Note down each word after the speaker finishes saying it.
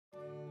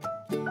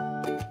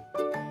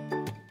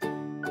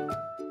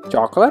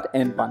chocolate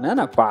and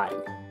banana pie.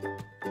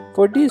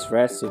 For this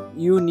recipe,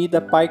 you need a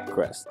pie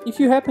crust. If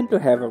you happen to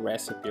have a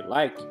recipe you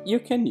like, you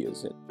can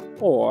use it.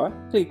 Or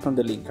click on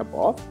the link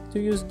above to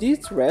use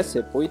this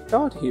recipe we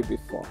taught here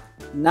before.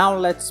 Now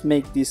let's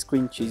make this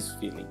cream cheese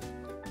filling.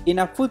 In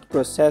a food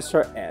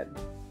processor, add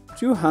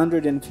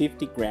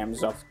 250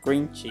 grams of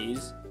cream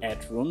cheese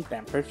at room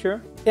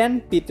temperature,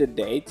 10 pita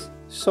dates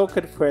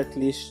soaked for at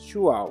least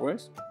 2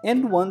 hours,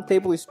 and 1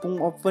 tablespoon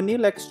of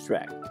vanilla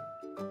extract.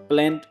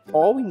 Blend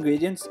all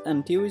ingredients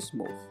until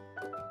smooth.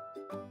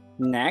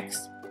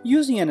 Next,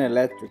 using an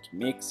electric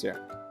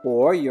mixer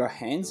or your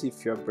hands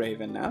if you're brave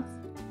enough,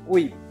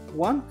 whip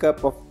 1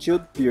 cup of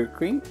chilled pure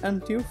cream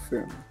until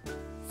firm.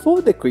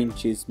 Fold the cream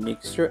cheese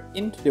mixture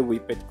into the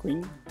whipped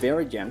cream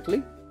very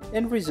gently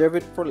and reserve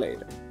it for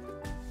later.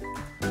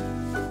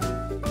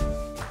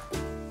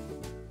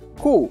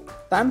 Cool,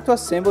 time to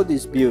assemble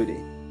this beauty.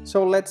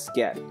 So let's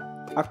get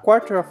a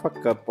quarter of a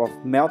cup of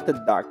melted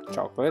dark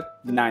chocolate,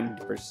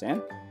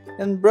 90%,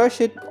 and brush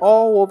it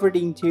all over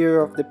the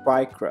interior of the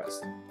pie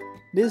crust.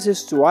 This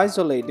is to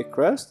isolate the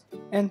crust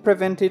and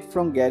prevent it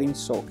from getting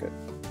soaked.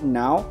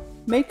 Now,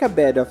 make a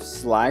bed of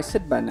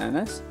sliced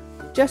bananas,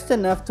 just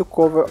enough to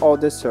cover all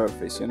the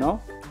surface,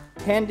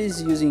 Hand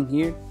is using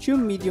here 2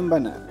 medium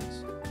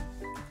bananas.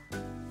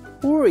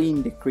 Pour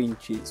in the cream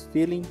cheese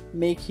filling,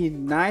 make it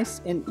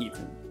nice and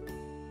even.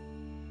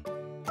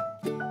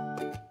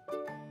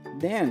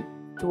 Then,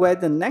 to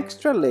add an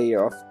extra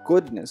layer of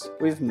goodness,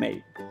 we've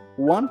made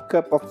 1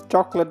 cup of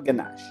chocolate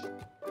ganache.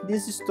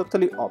 This is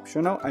totally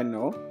optional, I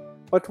know,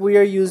 but we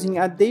are using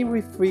a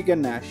dairy-free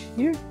ganache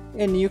here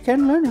and you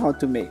can learn how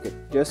to make it.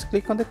 Just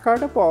click on the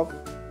card above.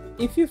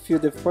 If you feel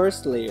the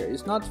first layer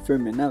is not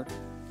firm enough,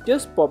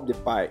 just pop the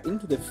pie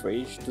into the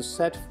fridge to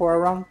set for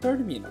around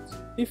 30 minutes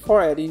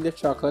before adding the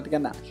chocolate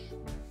ganache.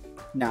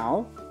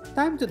 Now,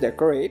 time to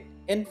decorate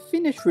and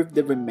finish with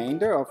the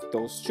remainder of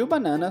those 2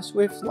 bananas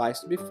we've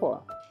sliced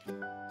before.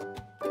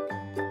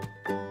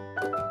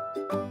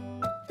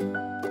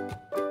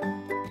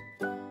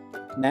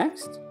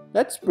 Next,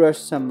 let's brush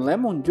some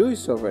lemon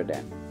juice over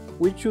them,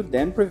 which will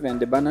then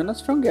prevent the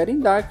bananas from getting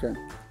darker.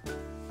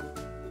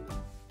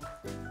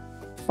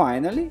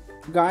 Finally,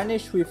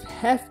 garnish with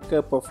half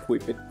cup of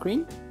whipped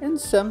cream and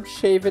some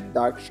shaved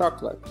dark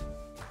chocolate.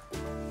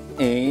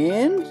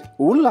 And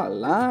ooh la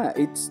la,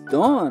 it's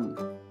done!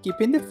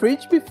 Keep in the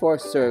fridge before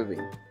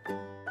serving.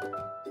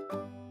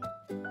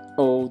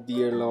 Oh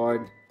dear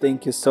Lord,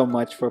 thank you so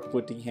much for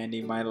putting hand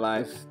in my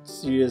life,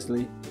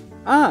 seriously.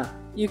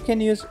 You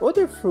can use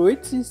other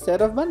fruits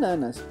instead of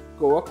bananas,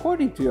 go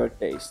according to your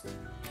taste.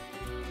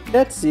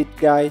 That's it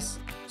guys,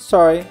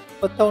 sorry,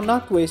 but I'll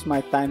not waste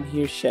my time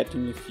here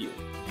chatting with you.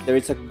 There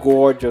is a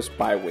gorgeous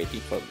pie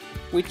waiting for me,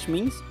 which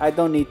means I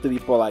don't need to be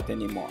polite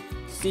anymore.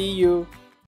 See you!